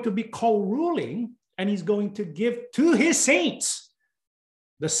 he's going to be co-ruling, and he's going to give to his saints,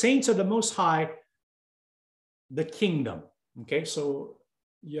 the saints of the Most High, the kingdom. Okay, so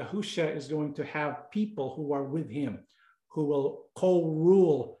Yahusha is going to have people who are with him, who will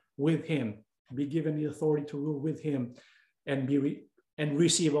co-rule with him, be given the authority to rule with him, and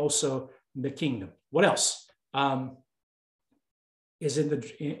receive also the kingdom. What else is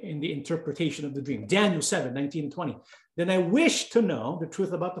in the interpretation of the dream? Daniel 7, 19 and 20. Then I wish to know the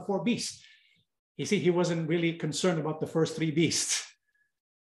truth about the four beasts. You see, he wasn't really concerned about the first three beasts.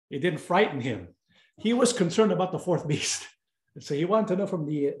 It didn't frighten him. He was concerned about the fourth beast. And so he wanted to know from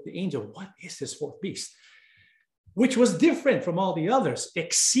the angel, what is this fourth beast? Which was different from all the others,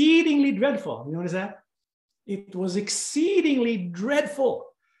 exceedingly dreadful. You notice that? It was exceedingly dreadful.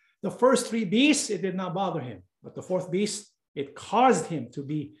 The first three beasts, it did not bother him. But the fourth beast, it caused him to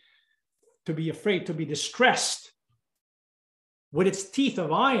be afraid, to be distressed. With its teeth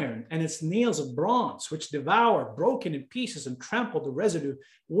of iron and its nails of bronze, which devoured, broken in pieces, and trampled the residue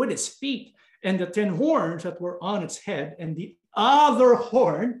with its feet, and the 10 horns that were on its head, and the other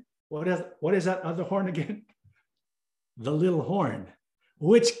horn. What is that other horn again? The little horn,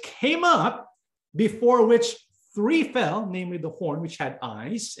 which came up, before which three fell, namely the horn which had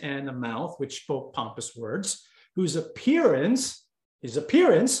eyes and a mouth which spoke pompous words, whose appearance, his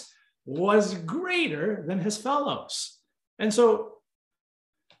appearance, was greater than his fellows. And so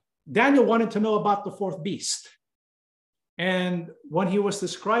Daniel wanted to know about the fourth beast. And when he was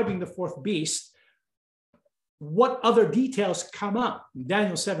describing the fourth beast, what other details come up?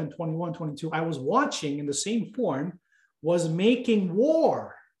 Daniel 7, 21, 22. I was watching, and the same horn was making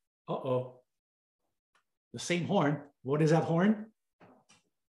war. The same horn. What is that horn?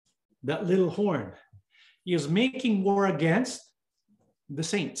 That little horn. He is making war against the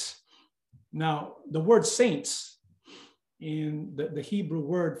saints. Now, the word saints, in the Hebrew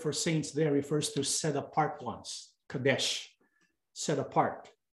word for saints there, refers to set apart ones, Kadesh, set apart.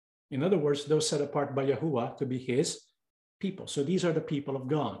 In other words, those set apart by Yahuwah to be his people. So these are the people of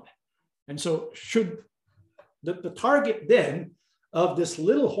God. And so should the target then of this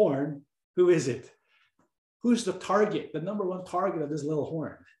little horn, who is it? Who's the target, the number one target of this little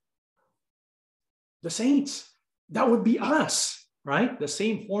horn? The saints. That would be us, right? The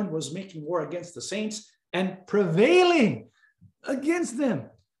same horn was making war against the saints and prevailing against them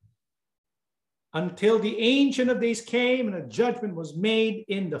until the Ancient of Days came and a judgment was made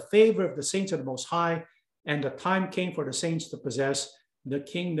in the favor of the saints of the Most High, and the time came for the saints to possess the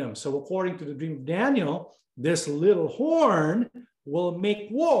kingdom. So according to the dream of Daniel, this little horn will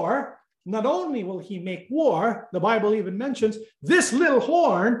make war. Not only will he make war, the Bible even mentions this little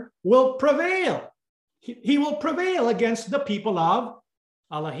horn will prevail. He will prevail against the people of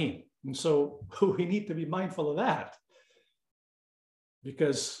Elohim. And so we need to be mindful of that,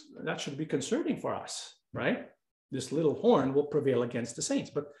 because that should be concerning for us, right? This little horn will prevail against the saints.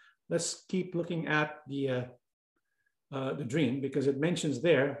 But let's keep looking at the dream, because it mentions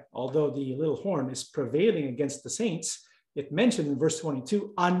there, although the little horn is prevailing against the saints, it mentioned in verse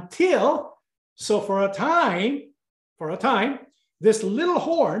 22, until, so for a time, this little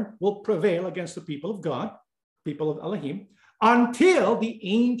horn will prevail against the people of God, people of Elohim, until the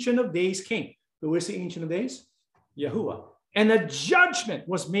Ancient of Days came. Who is the Ancient of Days? Yahuwah. And a judgment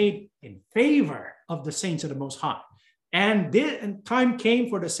was made in favor of the saints of the Most High. And time came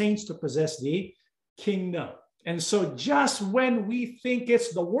for the saints to possess the kingdom. And so just when we think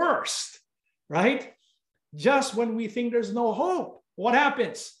it's the worst, right? Just when we think there's no hope, what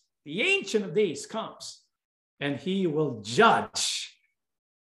happens? The Ancient of Days comes and he will judge.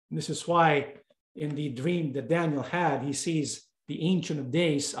 And this is why in the dream that Daniel had, he sees the Ancient of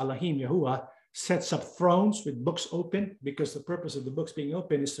Days, Elohim, Yahuwah, sets up thrones with books open, because the purpose of the books being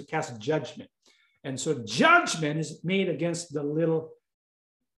open is to cast judgment. And so judgment is made against the little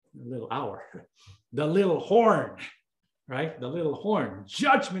horn, right? The little horn.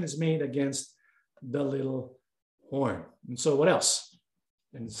 Judgment is made against the little horn. And so what else?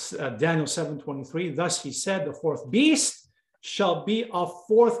 In Daniel 7:23, thus he said, the fourth beast shall be a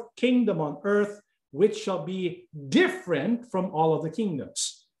fourth kingdom on earth, which shall be different from all of the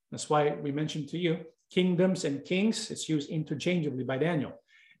kingdoms. That's why we mentioned to you, kingdoms and kings, it's used interchangeably by Daniel.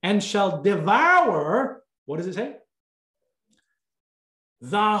 And shall devour, what does it say?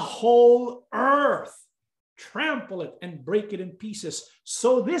 The whole earth, trample it and break it in pieces.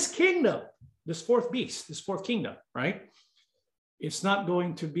 So this kingdom, this fourth beast, this fourth kingdom, right? It's not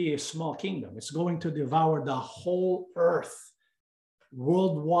going to be a small kingdom. It's going to devour the whole earth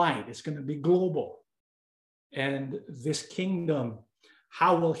worldwide. It's going to be global. And this kingdom,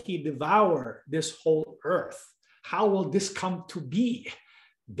 how will he devour this whole earth? How will this come to be?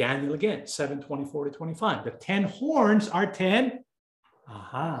 Daniel again, 7:24-25. The 10 horns are 10.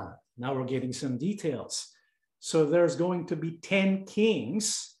 Aha, now we're getting some details. So there's going to be 10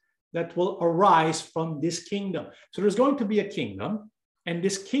 kings that will arise from this kingdom. So there's going to be a kingdom, and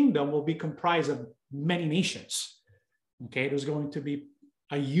this kingdom will be comprised of many nations. Okay, there's going to be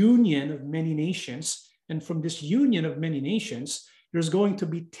a union of many nations. And from this union of many nations, there's going to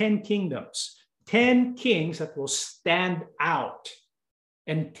be 10 kingdoms, 10 kings that will stand out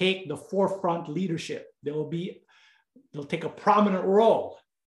and take the forefront leadership. They'll take a prominent role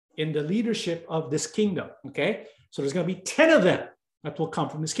in the leadership of this kingdom. Okay, so there's going to be 10 of them that will come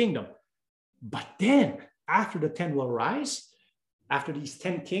from this kingdom. But then after the 10 will rise, after these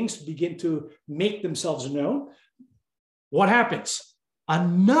 10 kings begin to make themselves known, what happens?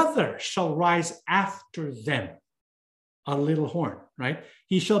 Another shall rise after them, a little horn, right?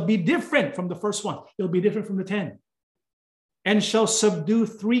 He shall be different from the first one. He'll be different from the 10, and shall subdue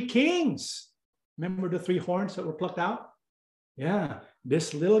 3 kings. Remember the 3 horns that were plucked out? Yeah,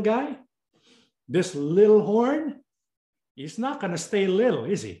 this little guy, this little horn, he's not going to stay little,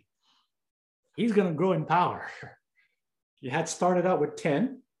 is he? He's going to grow in power. He had started out with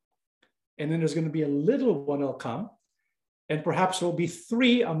 10, and then there's going to be a little one that'll come. And perhaps there will be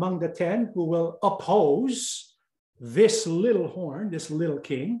 3 among the 10 who will oppose this little horn, this little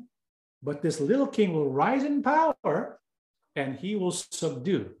king. But this little king will rise in power, and he will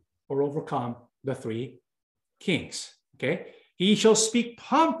subdue or overcome the 3 kings. Okay? He shall speak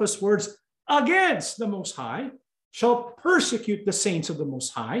pompous words against the Most High, shall persecute the saints of the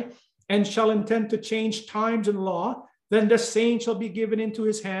Most High, and shall intend to change times and law. Then the saints shall be given into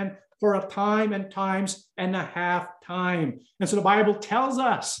his hand for a time and times and a half time. And so the Bible tells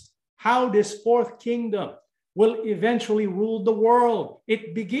us how this 4th kingdom will eventually rule the world.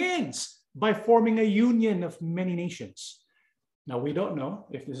 It begins by forming a union of many nations. Now, we don't know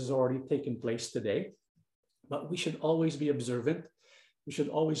if this has already taken place today, but we should always be observant. We should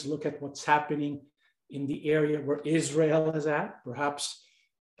always look at what's happening in the area where Israel is at. Perhaps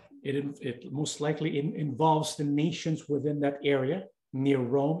it most likely involves the nations within that area, near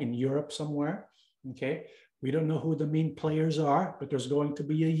Rome, in Europe somewhere. Okay, we don't know who the main players are, but there's going to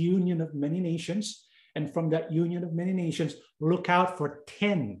be a union of many nations. And from that union of many nations, look out for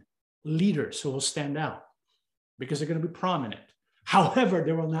 10 leaders who will stand out, because they're going to be prominent. However,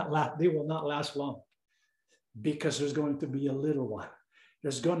 they will not last long, because there's going to be a little one.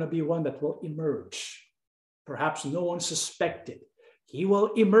 There's going to be one that will emerge. Perhaps no one suspected. He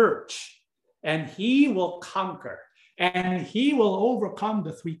will emerge, and he will conquer, and he will overcome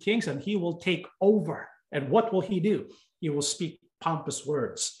the 3 kings, and he will take over. And what will he do? He will speak pompous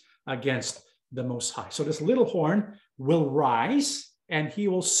words against the Most High. So this little horn will rise, and he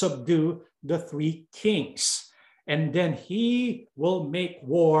will subdue the 3 kings. And then he will make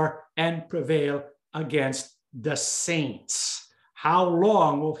war and prevail against the saints. How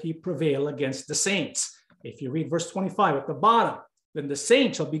long will he prevail against the saints? If you read verse 25 at the bottom, then the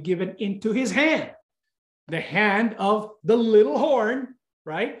saints shall be given into his hand, the hand of the little horn,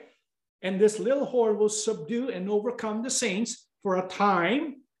 right? And this little horn will subdue and overcome the saints for a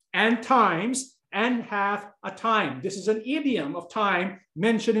time and times and half a time. This is an idiom of time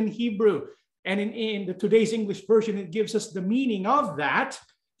mentioned in Hebrew. And in the today's English version, it gives us the meaning of that.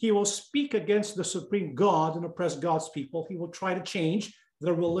 He will speak against the supreme God and oppress God's people. He will try to change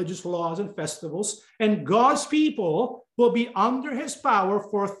the religious laws and festivals. And God's people will be under his power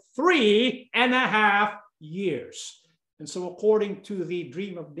for 3.5 years. And so according to the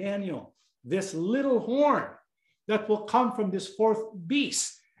dream of Daniel, this little horn that will come from this 4th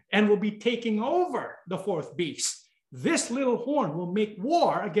beast and will be taking over the 4th beast, this little horn will make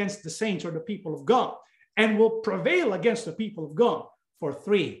war against the saints or the people of God, and will prevail against the people of God for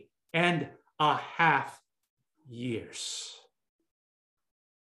 3.5 years.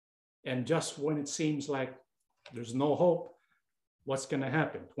 And just when it seems like there's no hope, what's going to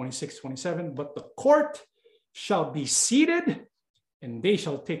happen? 26, 27, but the court shall be seated, and they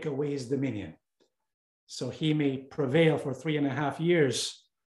shall take away his dominion. So he may prevail for 3.5 years,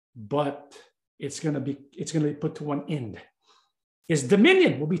 but it's going to be put to an end. His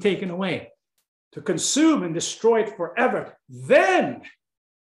dominion will be taken away to consume and destroy it forever. Then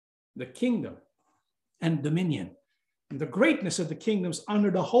the kingdom and dominion and the greatness of the kingdoms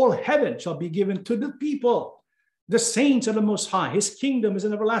under the whole heaven shall be given to the people, the saints of the Most High. His kingdom is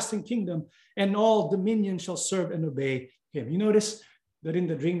an everlasting kingdom, and all dominion shall serve and obey him. You notice that in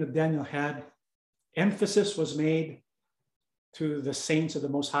the dream that Daniel had, emphasis was made to the saints of the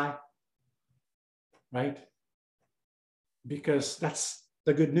Most High, right? Because that's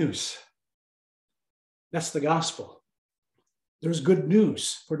the good news. That's the gospel. There's good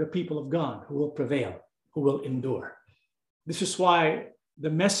news for the people of God who will prevail, who will endure. This is why the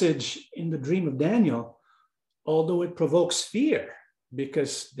message in the dream of Daniel, although it provokes fear,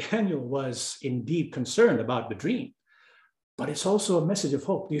 because Daniel was indeed concerned about the dream, but it's also a message of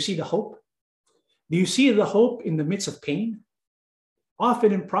hope. Do you see the hope? Do you see the hope in the midst of pain?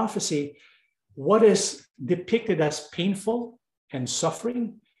 Often in prophecy, what is depicted as painful and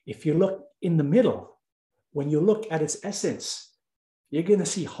suffering, if you look in the middle, when you look at its essence, you're going to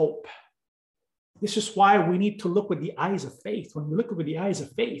see hope. This is why we need to look with the eyes of faith. When we look with the eyes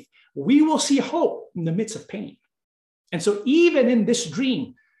of faith, we will see hope in the midst of pain. And so even in this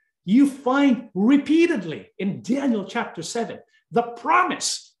dream, you find repeatedly in Daniel chapter 7, the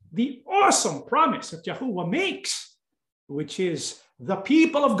promise, the awesome promise that Yahuwah makes, which is the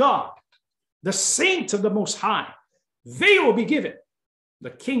people of God, the saints of the Most High, they will be given the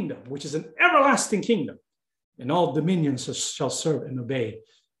kingdom, which is an everlasting kingdom, and all dominions shall serve and obey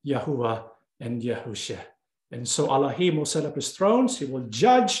Yahuwah and Yahushua. And so Elohim will set up his thrones. He will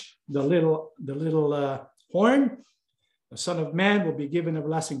judge the little horn. The Son of Man will be given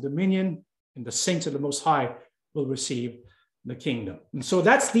everlasting dominion, and the saints of the Most High will receive the kingdom. And so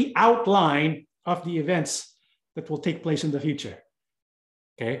that's the outline of the events that will take place in the future.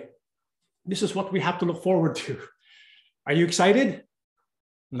 Okay? This is what we have to look forward to. Are you excited?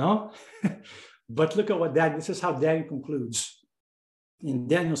 No? But look at what this is how Daniel concludes in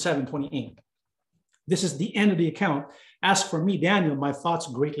Daniel 7:28. This is the end of the account. As for me, Daniel, my thoughts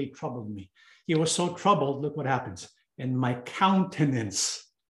greatly troubled me. He was so troubled, look what happens. And my countenance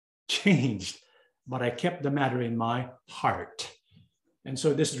changed, but I kept the matter in my heart. And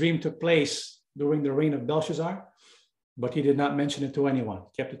so this dream took place during the reign of Belshazzar, but he did not mention it to anyone,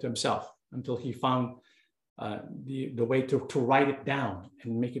 kept it to himself until he found the way to write it down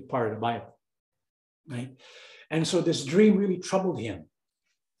and make it part of the Bible. Right? And so this dream really troubled him.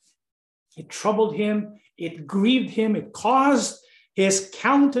 It troubled him, it grieved him, it caused his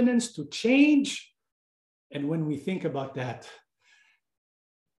countenance to change. And when we think about that,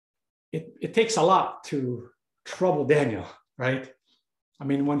 it takes a lot to trouble Daniel, right? I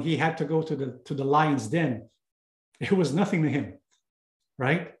mean, when he had to go to the lion's den, it was nothing to him,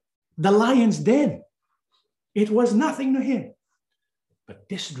 right? The lion's den, it was nothing to him. But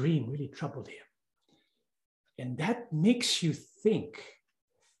this dream really troubled him. And that makes you think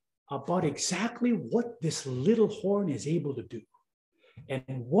about exactly what this little horn is able to do and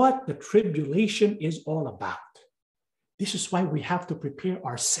what the tribulation is all about. This is why we have to prepare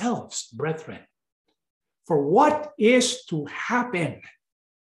ourselves, brethren, for what is to happen,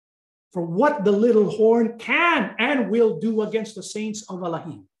 for what the little horn can and will do against the saints of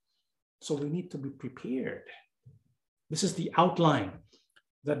Elohim. So we need to be prepared. This is the outline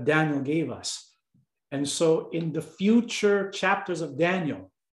that Daniel gave us. And so in the future chapters of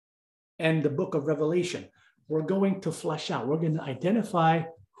Daniel and the book of Revelation, we're going to flesh out, we're going to identify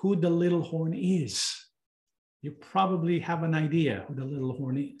who the little horn is. You probably have an idea who the little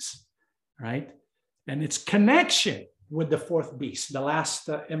horn is, right? And its connection with the fourth beast, the last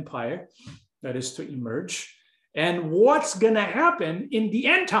empire that is to emerge, and what's going to happen in the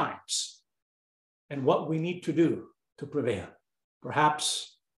end times, and what we need to do to prevail.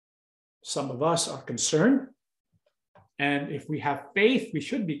 Perhaps some of us are concerned, and if we have faith, we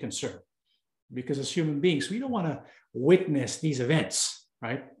should be concerned, because as human beings, we don't want to witness these events,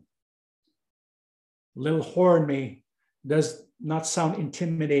 right? Little horn does not sound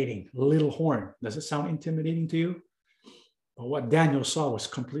intimidating. Little horn, does it sound intimidating to you? But what Daniel saw was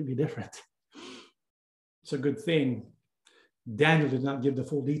completely different. It's a good thing Daniel did not give the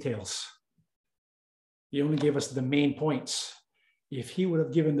full details. He only gave us the main points. If he would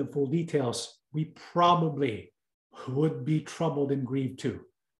have given the full details, we probably would be troubled and grieved too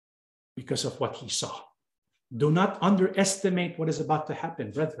because of what he saw. Do not underestimate what is about to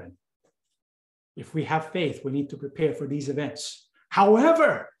happen, brethren. If we have faith, we need to prepare for these events.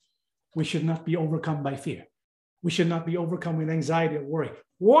 However, we should not be overcome by fear. We should not be overcome with anxiety or worry.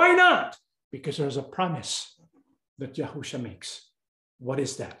 Why not? Because there's a promise that Yahushua makes. What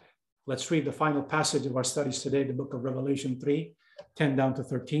is that? Let's read the final passage of our studies today, the book of Revelation 3:10 down to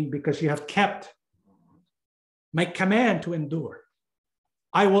 13. Because you have kept my command to endure,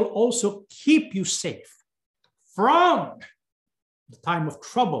 I will also keep you safe from the time of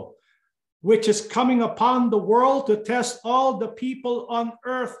trouble, which is coming upon the world to test all the people on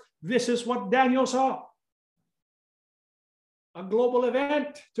earth. This is what Daniel saw. A global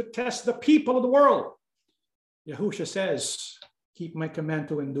event to test the people of the world. Yahushua says, keep my command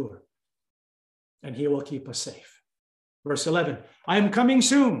to endure, and he will keep us safe. Verse 11, I am coming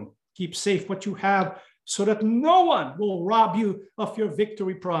soon. Keep safe what you have so that no one will rob you of your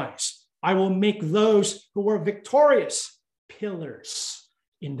victory prize. I will make those who were victorious pillars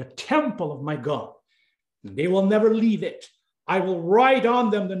in the temple of my God. They will never leave it. I will write on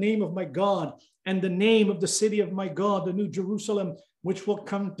them the name of my God and the name of the city of my God, the New Jerusalem, which will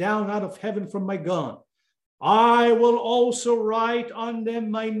come down out of heaven from my God. I will also write on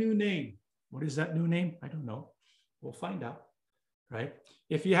them my new name. What is that new name? I don't know. We'll find out, right?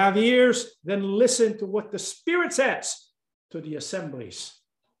 If you have ears, then listen to what the Spirit says to the assemblies,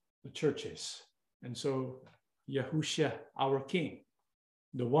 the churches. And so Yahushua, our King,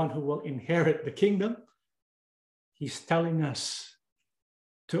 the one who will inherit the kingdom, he's telling us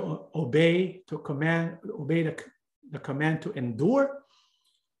to obey, to command, obey the command to endure,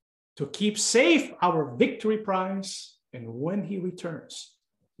 to keep safe our victory prize. And when he returns,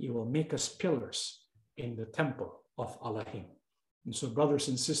 he will make us pillars in the temple of Elohim. And so, brothers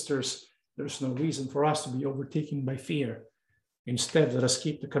and sisters, there's no reason for us to be overtaken by fear. Instead, let us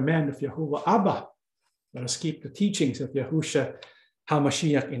keep the command of Yahuwah Abba. Let us keep the teachings of Yahushua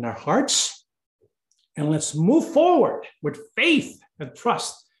HaMashiach in our hearts. And let's move forward with faith and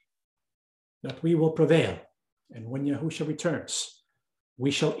trust that we will prevail. And when Yahushua returns,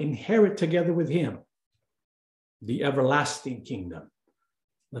 we shall inherit together with him the everlasting kingdom.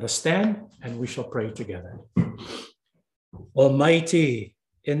 Let us stand and we shall pray together. Almighty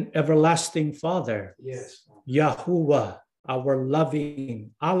and everlasting Father, Yes. Yahuwah, our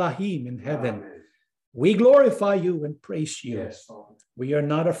loving Elohim in heaven, amen. We glorify you and praise you. Yes, Father. We are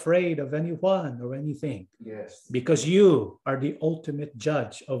not afraid of anyone or anything. Yes. Because you are the ultimate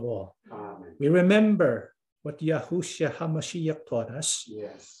judge of all. Amen. We remember what Yahushua HaMashiach taught us,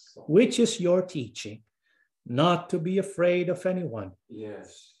 yes, which is your teaching, not to be afraid of anyone,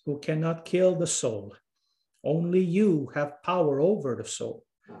 yes, who cannot kill the soul. Only you have power over the soul.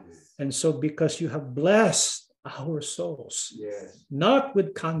 Amen. And so because you have blessed our souls, yes, not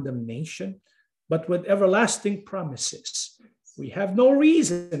with condemnation, but with everlasting promises, we have no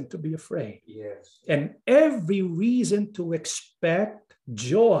reason to be afraid. yes, And every reason to expect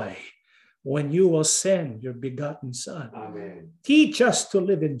joy when you will send your begotten Son. Amen. Teach us to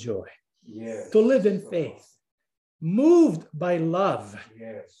live in joy, Yes, to live in faith, moved by love.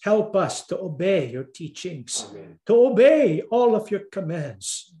 yes, Help us to obey your teachings, Amen. to obey all of your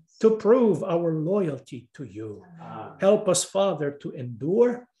commands, to prove our loyalty to you. Amen. Help us, Father, to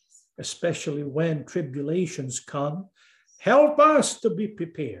endure, especially when tribulations come. Help us to be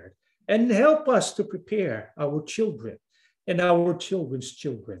prepared, and help us to prepare our children and our children's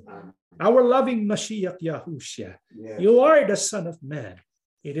children. Amen. Our loving Mashiach Yahushua, Yes. you are the Son of Man.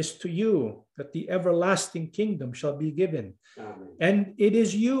 It is to you that the everlasting kingdom shall be given. Amen. And it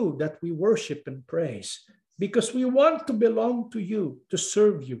is you that we worship and praise, because we want to belong to you, to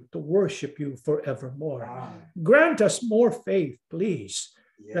serve you, to worship you forevermore. Amen. Grant us more faith, please,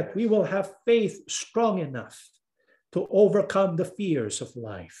 Yes. that we will have faith strong enough to overcome the fears of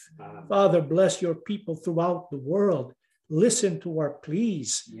life. Amen. Father, bless your people throughout the world. Listen to our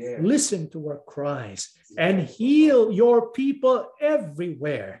pleas, Yes. listen to our cries, Yes. and heal your people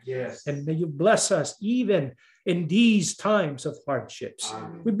everywhere. Yes. And may you bless us even in these times of hardships.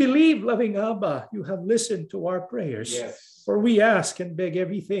 Amen. We believe, loving Abba, you have listened to our prayers. Yes. For we ask and beg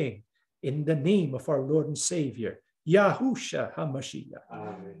everything in the name of our Lord and Savior, Yahushua HaMashiach.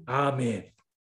 Amen. Amen.